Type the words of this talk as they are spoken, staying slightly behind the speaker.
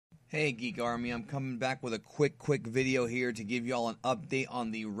Hey Geek Army, I'm coming back with a quick video here to give y'all an update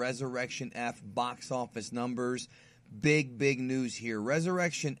on the Resurrection F box office numbers. Big news here.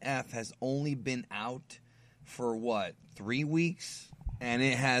 Resurrection F has only been out for what, 3 weeks? And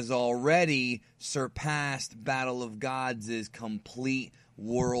it has already surpassed Battle of Gods' complete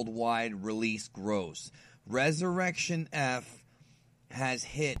worldwide release gross. Resurrection F has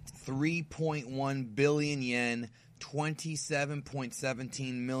hit 3.1 billion yen,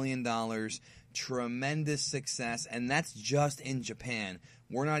 $27.17 million. Tremendous success, and that's just in Japan.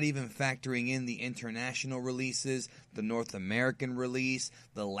 We're not even factoring in the international releases, the North American release,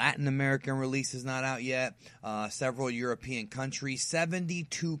 the Latin American release is not out yet, several European countries.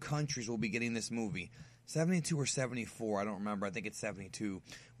 72 countries will be getting this movie. 72 or 74, I don't remember. I think it's 72.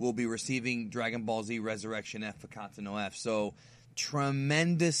 Will be receiving Dragon Ball Z Resurrection F Fukkatsu no F. So,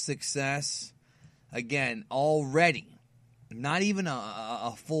 tremendous success. Again, already, not even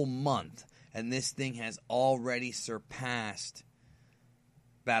a full month, and this thing has already surpassed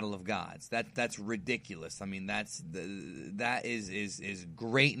Battle of Gods. That's ridiculous. I mean, that is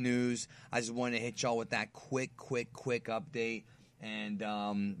great news. I just wanted to hit y'all with that quick update.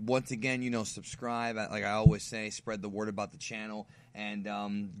 And once again, subscribe. Like I always say, spread the word about the channel. And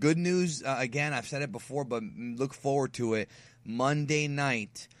good news, again, I've said it before, but look forward to it. Monday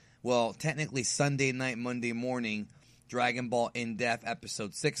night, well, technically Sunday night, Monday morning, Dragon Ball In-Depth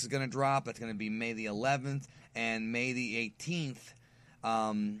Episode 6 is going to drop. That's going to be May the 11th. And May the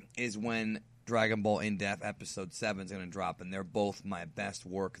 18th is when Dragon Ball In-Depth Episode 7 is going to drop. And they're both my best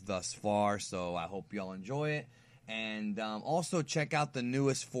work thus far, so I hope y'all enjoy it. And also check out the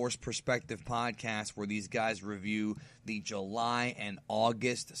newest Force Perspective podcast where these guys review the July and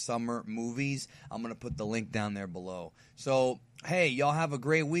August summer movies. I'm going to put the link down there below. So, hey, y'all have a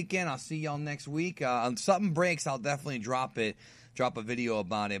great weekend. I'll see y'all next week. If something breaks, I'll definitely drop a video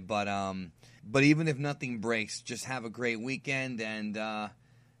about it. But even if nothing breaks, just have a great weekend and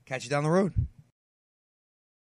catch you down the road.